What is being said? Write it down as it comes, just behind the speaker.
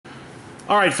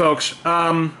Alright folks,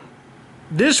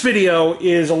 this video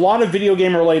is a lot of video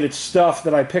game related stuff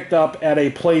that I picked up at a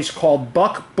place called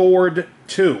Buckboard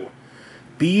Too.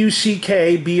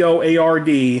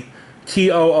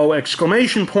 B-U-C-K-B-O-A-R-D-T-O-O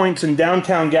exclamation points in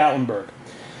downtown Gatlinburg.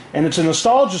 And it's a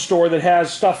nostalgia store that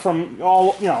has stuff from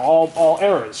all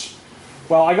eras.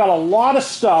 Well, I got a lot of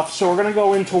stuff, so we're going to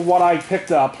go into what I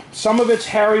picked up. Some of it's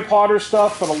Harry Potter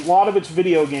stuff, but a lot of it's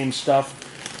video game stuff.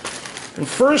 And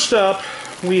first up,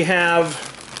 we have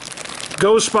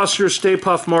Ghostbusters Stay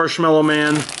Puft Marshmallow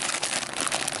Man.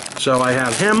 So I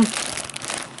have him.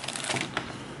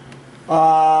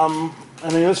 I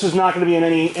mean, this is not going to be in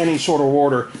any sort of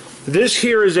order. This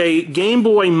here is a Game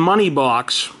Boy money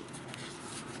box.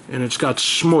 And it's got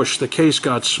smushed. The case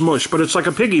got smushed. But it's like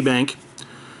a piggy bank.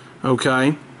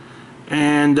 Okay.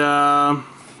 And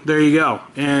there you go.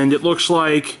 And it looks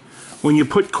like when you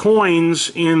put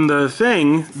coins in the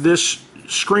thing, this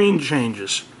screen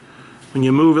changes. When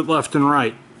you move it left and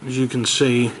right. As you can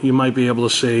see, you might be able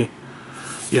to see.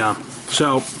 Yeah.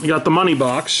 So, we got the money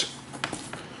box.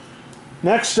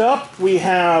 Next up, we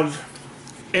have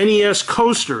NES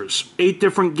coasters. 8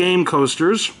 different game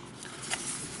coasters.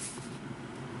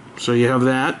 So you have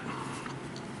that.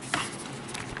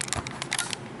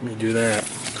 Let me do that.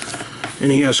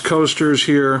 NES coasters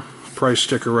here. Price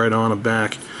sticker right on the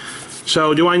back.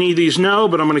 So do I need these? No,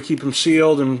 but I'm going to keep them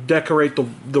sealed and decorate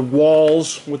the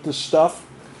walls with this stuff.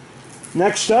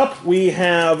 Next up, we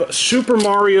have Super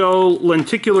Mario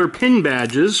lenticular pin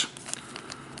badges.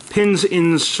 Pins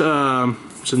in, it's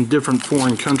in different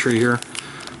foreign country here.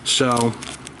 So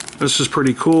this is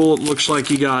pretty cool. It looks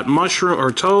like you got Mushroom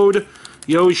or Toad,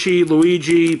 Yoshi,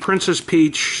 Luigi, Princess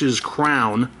Peach's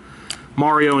crown,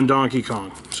 Mario, and Donkey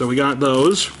Kong. So we got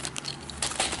those.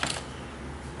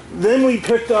 Then we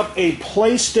picked up a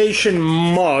PlayStation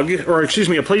mug, or excuse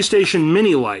me, a PlayStation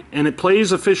mini light, and it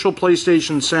plays official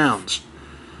PlayStation sounds.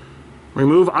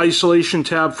 Remove isolation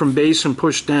tab from base and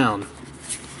push down.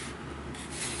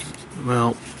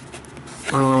 Well,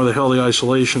 I don't know where the hell the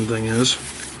isolation thing is.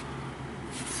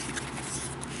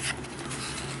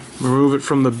 Remove it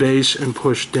from the base and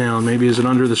push down. Maybe is it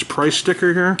under this price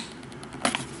sticker here?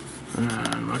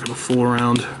 I'm not going to fool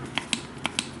around.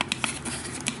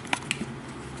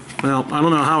 Well, I don't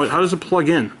know how does it plug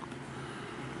in?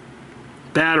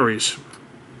 Batteries.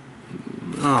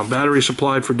 Oh, battery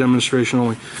supplied for demonstration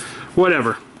only.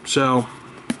 Whatever. So,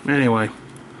 anyway.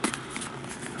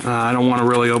 I don't want to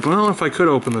really open... Well, if I could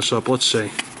open this up, let's see.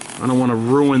 I don't want to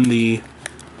ruin the...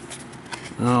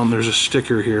 there's a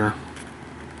sticker here.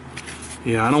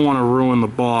 Yeah, I don't want to ruin the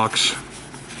box.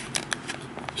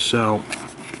 So,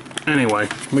 anyway,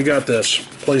 we got this.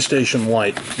 PlayStation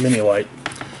Lite, mini light.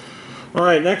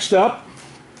 Alright, next up,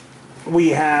 we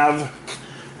have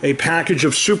a package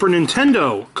of Super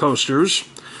Nintendo coasters.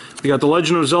 We got The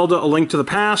Legend of Zelda, A Link to the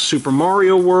Past, Super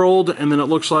Mario World, and then it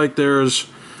looks like there's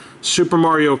Super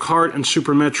Mario Kart and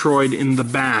Super Metroid in the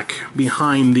back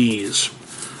behind these.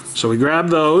 So we grab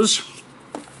those.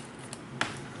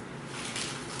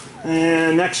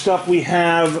 And next up we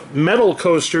have metal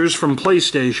coasters from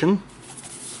PlayStation.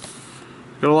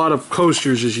 Got a lot of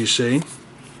coasters, as you see.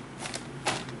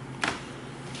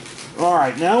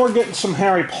 Alright, now we're getting some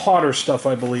Harry Potter stuff,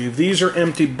 I believe. These are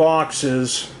empty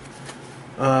boxes.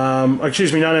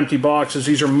 Excuse me, not empty boxes.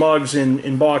 These are mugs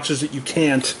in boxes that you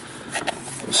can't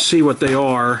see what they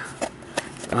are.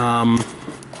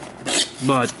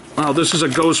 But, oh, this is a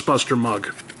Ghostbuster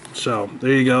mug. So,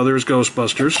 there you go. There's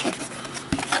Ghostbusters.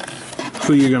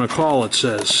 Who you gonna call, it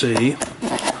says, see?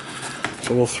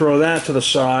 So we'll throw that to the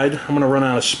side. I'm gonna run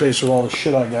out of space with all the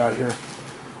shit I got here.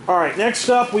 Alright, next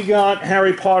up we got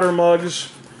Harry Potter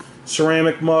mugs,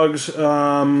 ceramic mugs.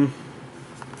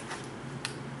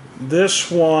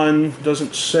 This one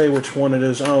doesn't say which one it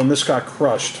is. Oh, and this got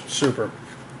crushed. Super.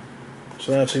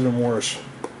 So that's even worse.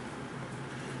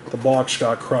 The box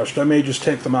got crushed. I may just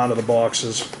take them out of the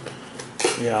boxes.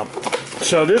 Yeah.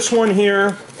 So this one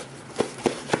here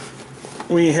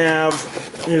we have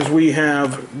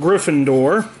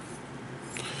Gryffindor.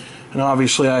 And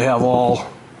obviously I have all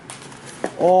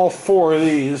 4 of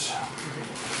these,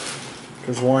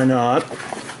 because why not?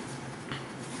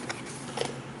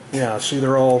 Yeah, see,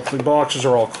 the boxes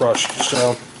are all crushed.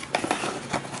 So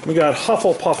we got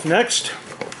Hufflepuff next.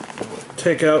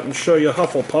 Take out and show you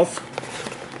Hufflepuff.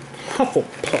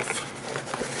 Hufflepuff.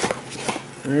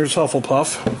 There's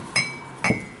Hufflepuff.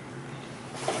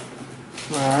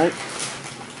 Alright.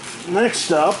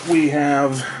 Next up we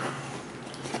have,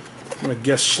 I'm going to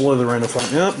guess Slytherin if I...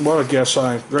 Yep, what a guess.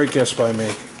 Great guess by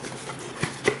me.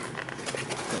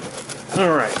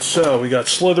 Alright, so we got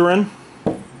Slytherin.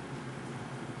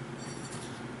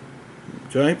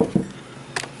 Okay.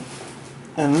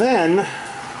 And then,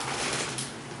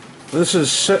 this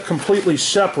is completely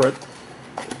separate.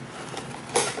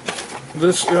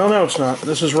 This, oh no it's not.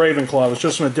 This is Ravenclaw. It's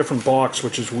just in a different box,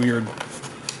 which is weird.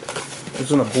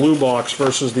 It's in a blue box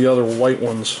versus the other white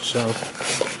ones. So,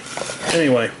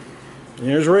 anyway,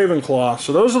 here's Ravenclaw.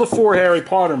 So those are the 4 Harry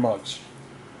Potter mugs.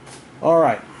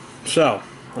 Alright, so,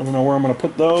 I don't know where I'm going to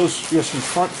put those. Just in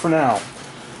front for now.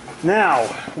 Now,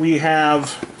 we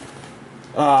have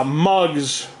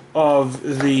mugs of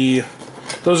the...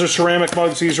 Those are ceramic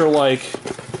mugs. These are like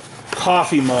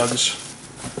coffee mugs.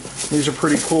 These are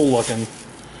pretty cool looking.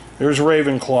 There's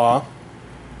Ravenclaw.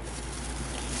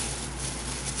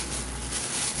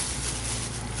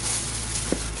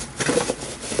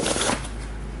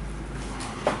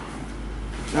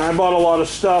 Now, I bought a lot of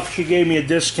stuff. She gave me a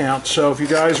discount. So if you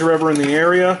guys are ever in the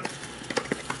area,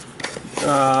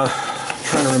 I'm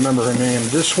trying to remember her name.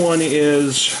 This one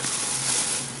is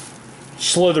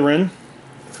Slytherin.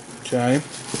 Okay.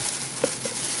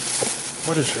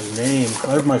 What is her name?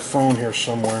 I have my phone here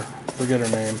somewhere. Forget her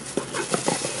name.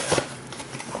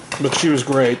 But she was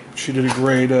great. She did a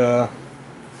great,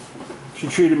 she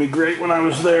treated me great when I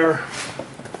was there.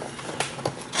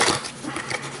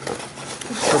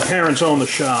 Her parents own the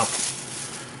shop.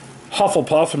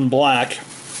 Hufflepuff in black.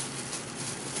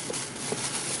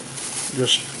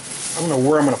 Just, I don't know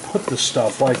where I'm going to put this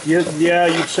stuff. Like, yeah,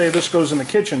 you'd say this goes in the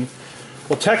kitchen.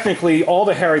 Well, technically, all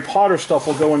the Harry Potter stuff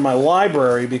will go in my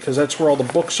library because that's where all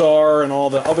the books are and all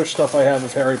the other stuff I have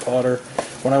of Harry Potter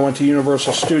when I went to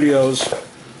Universal Studios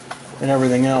and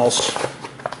everything else.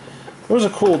 It was a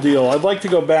cool deal. I'd like to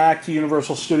go back to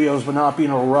Universal Studios but not be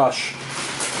in a rush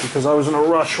because I was in a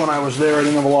rush when I was there. I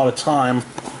didn't have a lot of time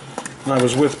and I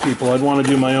was with people. I'd want to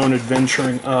do my own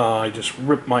adventuring. I just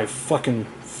ripped my fucking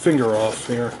finger off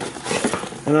here.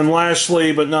 And then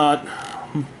lastly, but not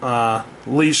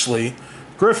leastly,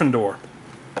 Gryffindor.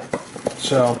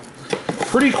 So,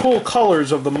 pretty cool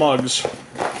colors of the mugs,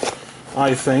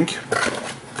 I think.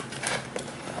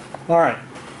 Alright,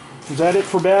 is that it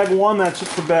for bag 1? That's it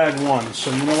for bag 1.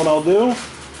 So you know what I'll do?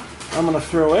 I'm going to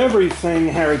throw everything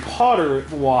Harry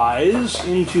Potter-wise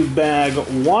into bag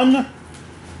 1,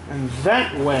 and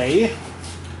that way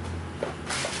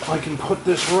I can put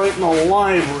this right in the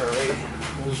library,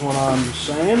 is what I'm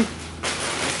saying.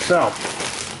 So, I'll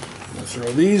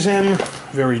throw these in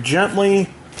very gently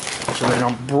so they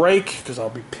don't break because I'll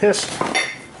be pissed.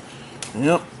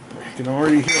 Yep, you can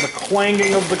already hear the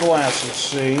clanging of the glasses,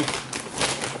 see?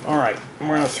 Alright, I'm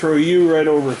going to throw you right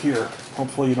over here.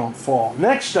 Hopefully you don't fall.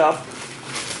 Next up,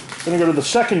 I'm going to go to the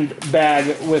second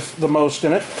bag with the most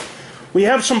in it. We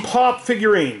have some Pop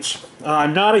figurines.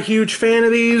 I'm not a huge fan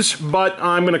of these, but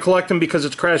I'm going to collect them because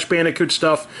it's Crash Bandicoot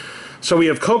stuff. So we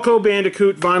have Coco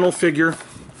Bandicoot vinyl figure.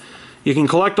 You can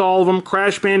collect all of them.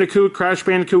 Crash Bandicoot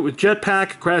with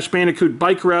Jetpack, Crash Bandicoot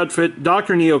Biker Outfit,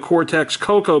 Dr. Neo Cortex,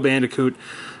 Coco Bandicoot,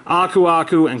 Aku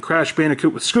Aku, and Crash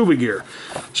Bandicoot with scuba gear.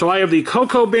 So I have the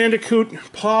Coco Bandicoot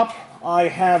Pop. I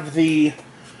have the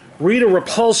Rita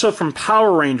Repulsa from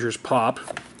Power Rangers Pop.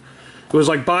 It was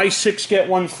like buy 6, get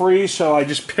 1 free, so I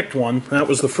just picked one. That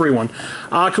was the free one.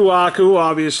 Aku Aku,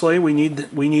 obviously, we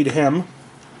need him.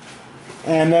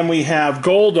 And then we have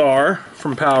Goldar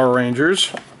from Power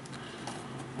Rangers.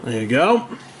 There you go.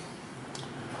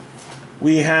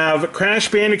 We have Crash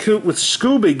Bandicoot with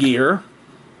scuba gear.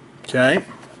 Okay.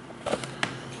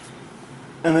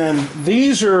 And then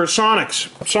these are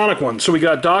Sonic ones. So we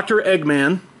got Dr.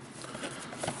 Eggman.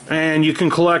 And you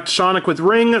can collect Sonic with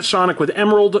Ring, Sonic with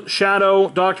Emerald, Shadow,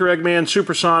 Dr. Eggman,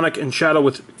 Super Sonic, and Shadow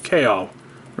with KO.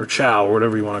 Or Chow, or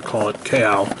whatever you want to call it.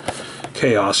 KO.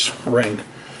 Chaos Ring.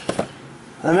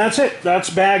 And that's it. That's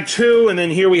bag 2, and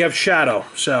then here we have Shadow.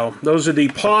 So those are the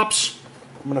Pops.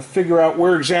 I'm going to figure out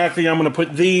where exactly I'm going to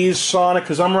put these Sonic,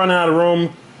 because I'm running out of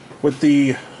room with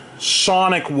the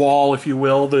Sonic wall, if you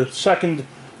will. The second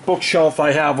bookshelf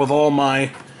I have with all my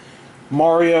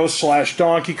Mario /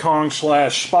 Donkey /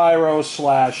 Spyro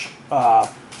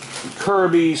 /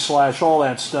 Kirby / all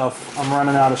that stuff. I'm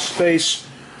running out of space,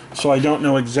 so I don't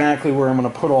know exactly where I'm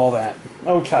going to put all that.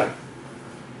 Okay.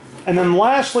 And then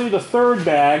lastly, the third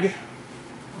bag,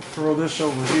 I'll throw this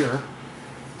over here.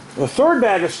 The third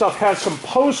bag of stuff has some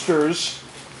posters,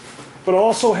 but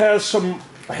also has some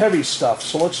heavy stuff.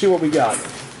 So let's see what we got.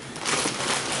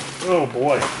 Oh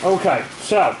boy. Okay,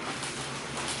 so,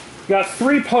 got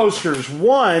 3 posters.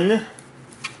 One,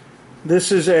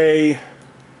 this is a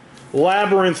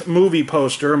Labyrinth movie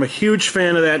poster. I'm a huge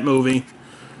fan of that movie.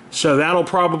 So that'll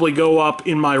probably go up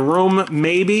in my room,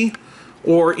 maybe,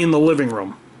 or in the living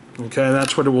room. Okay,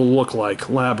 that's what it will look like,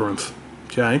 Labyrinth.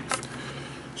 Okay,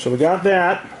 so we got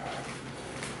that.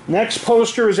 Next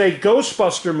poster is a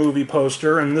Ghostbuster movie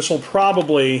poster, and this will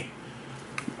probably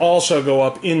also go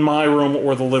up in my room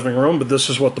or the living room, but this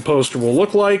is what the poster will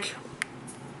look like.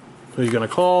 Who are you going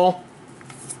to call?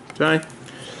 Okay. And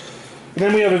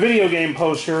then we have a video game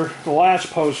poster, the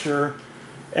last poster,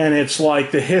 and it's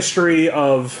like the history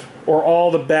of, or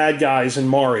all the bad guys in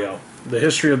Mario. The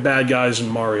history of bad guys in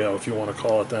Mario, if you want to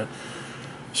call it that.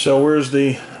 So where's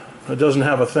the, it doesn't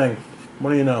have a thing.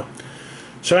 What do you know?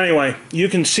 So anyway, you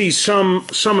can see some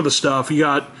of the stuff. You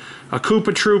got a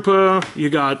Koopa Troopa, you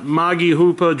got Moggy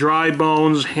Hoopa, Dry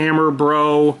Bones, Hammer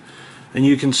Bro, and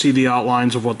you can see the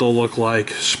outlines of what they'll look like.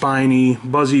 Spiny,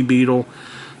 Buzzy Beetle.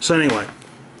 So anyway,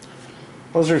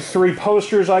 those are 3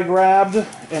 posters I grabbed,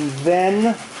 and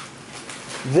then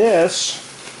this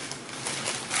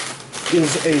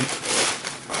is a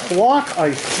clock.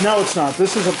 No, it's not.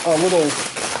 This is a little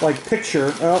like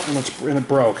picture. Oh, and it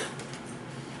broke.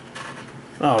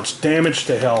 Oh, it's damaged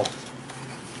to hell.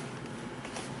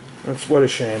 That's what a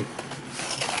shame.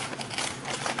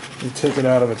 You take it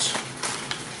out of its...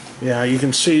 Yeah, you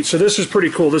can see. So this is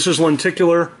pretty cool. This is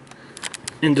lenticular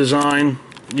in design.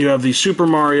 You have the Super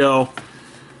Mario.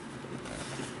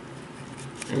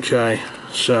 Okay,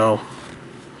 so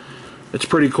it's a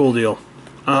pretty cool deal.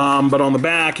 But on the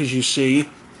back, as you see,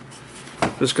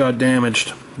 this got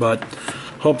damaged. But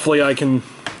hopefully I can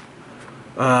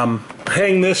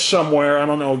hang this somewhere. I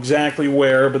don't know exactly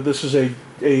where, but this is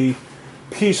a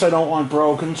piece I don't want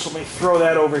broken, so let me throw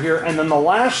that over here. And then the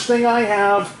last thing I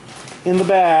have in the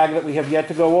bag that we have yet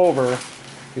to go over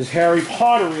is Harry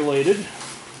Potter related.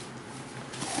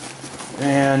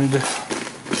 And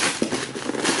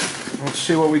let's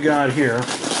see what we got here.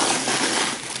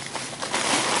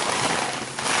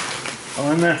 Oh,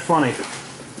 isn't that funny?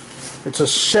 It's a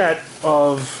set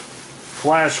of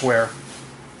glassware.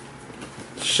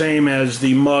 Same as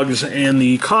the mugs and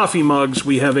the coffee mugs,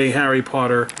 we have a Harry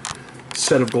Potter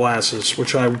set of glasses,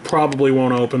 which I probably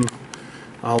won't open.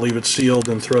 I'll leave it sealed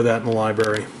and throw that in the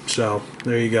library. So,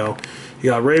 there you go.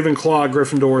 You got Ravenclaw,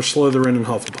 Gryffindor, Slytherin, and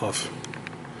Hufflepuff.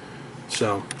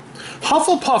 So,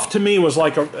 Hufflepuff to me was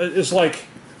like it was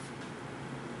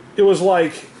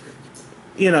like,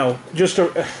 you know, just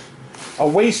a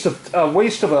waste of I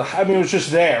mean, it was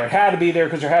just there. It had to be there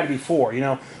because there had to be 4, you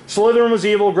know. Slytherin was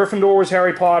evil, Gryffindor was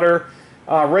Harry Potter,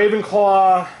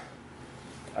 Ravenclaw,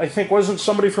 I think, wasn't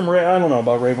somebody from I don't know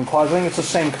about Ravenclaw. I think it's the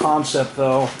same concept,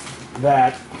 though,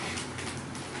 that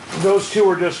those two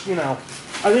are just, you know,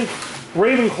 I think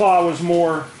Ravenclaw was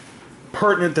more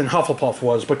pertinent than Hufflepuff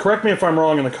was, but correct me if I'm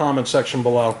wrong in the comment section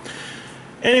below.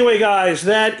 Anyway, guys,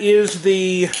 that is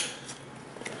the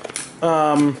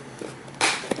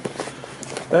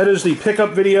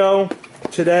pickup video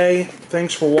today.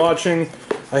 Thanks for watching.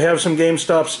 I have some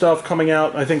GameStop stuff coming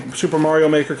out. I think Super Mario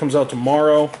Maker comes out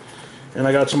tomorrow, and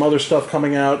I got some other stuff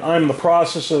coming out. I'm in the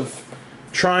process of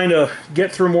trying to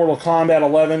get through Mortal Kombat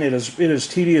 11. It is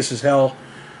tedious as hell,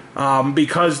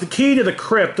 because the key to the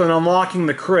crypt and unlocking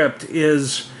the crypt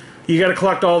is you got to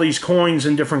collect all these coins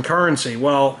in different currency.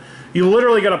 Well, you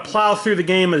literally got to plow through the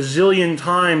game a zillion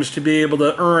times to be able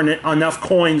to earn enough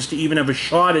coins to even have a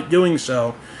shot at doing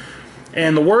so.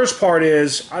 And the worst part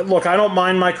is, look, I don't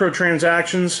mind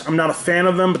microtransactions. I'm not a fan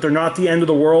of them, but they're not the end of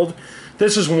the world.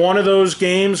 This is one of those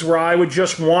games where I would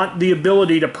just want the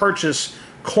ability to purchase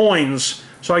coins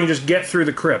so I can just get through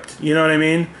the crypt. You know what I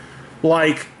mean?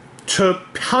 Like, to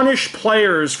punish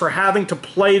players for having to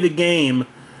play the game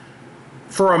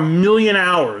for 1,000,000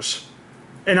 hours,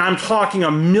 and I'm talking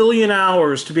 1,000,000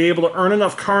 hours to be able to earn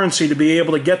enough currency to be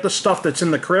able to get the stuff that's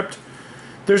in the crypt,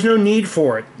 there's no need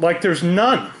for it. Like, there's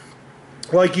none.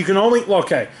 Like, you can only,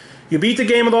 okay, you beat the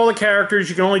game with all the characters,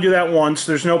 you can only do that once,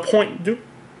 there's no point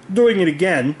doing it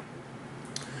again.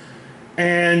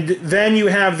 And then you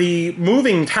have the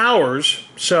moving towers,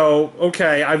 so,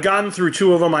 okay, I've gotten through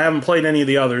 2 of them, I haven't played any of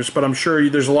the others, but I'm sure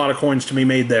there's a lot of coins to be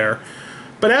made there.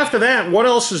 But after that, what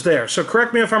else is there? So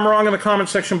correct me if I'm wrong in the comment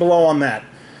section below on that.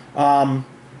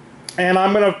 And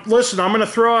I'm going to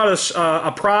throw out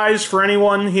a prize for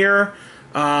anyone here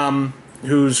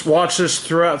who's watched this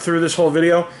through this whole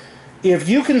video. If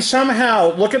you can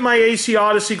somehow look at my AC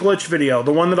Odyssey glitch video,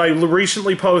 the one that I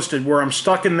recently posted where I'm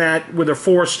stuck in that with the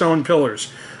 4 stone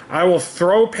pillars, I will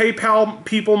throw PayPal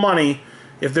people money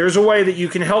if there's a way that you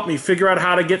can help me figure out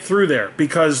how to get through there.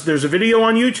 Because there's a video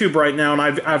on YouTube right now, and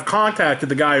I've contacted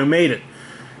the guy who made it.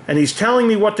 And he's telling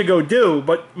me what to go do,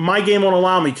 but my game won't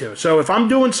allow me to. So if I'm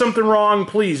doing something wrong,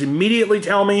 please immediately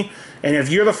tell me. And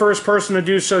if you're the first person to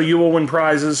do so, you will win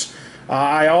prizes.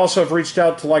 I also have reached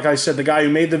out to, like I said, the guy who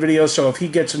made the video, so if he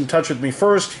gets in touch with me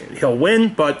first, he'll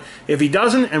win. But if he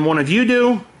doesn't, and one of you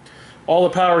do, all the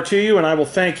power to you, and I will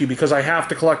thank you, because I have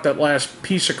to collect that last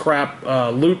piece of crap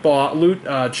loot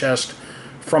chest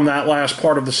from that last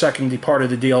part of the second part of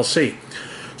the DLC.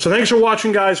 So thanks for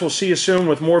watching, guys. We'll see you soon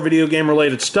with more video game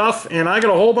related stuff, and I got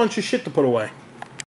a whole bunch of shit to put away.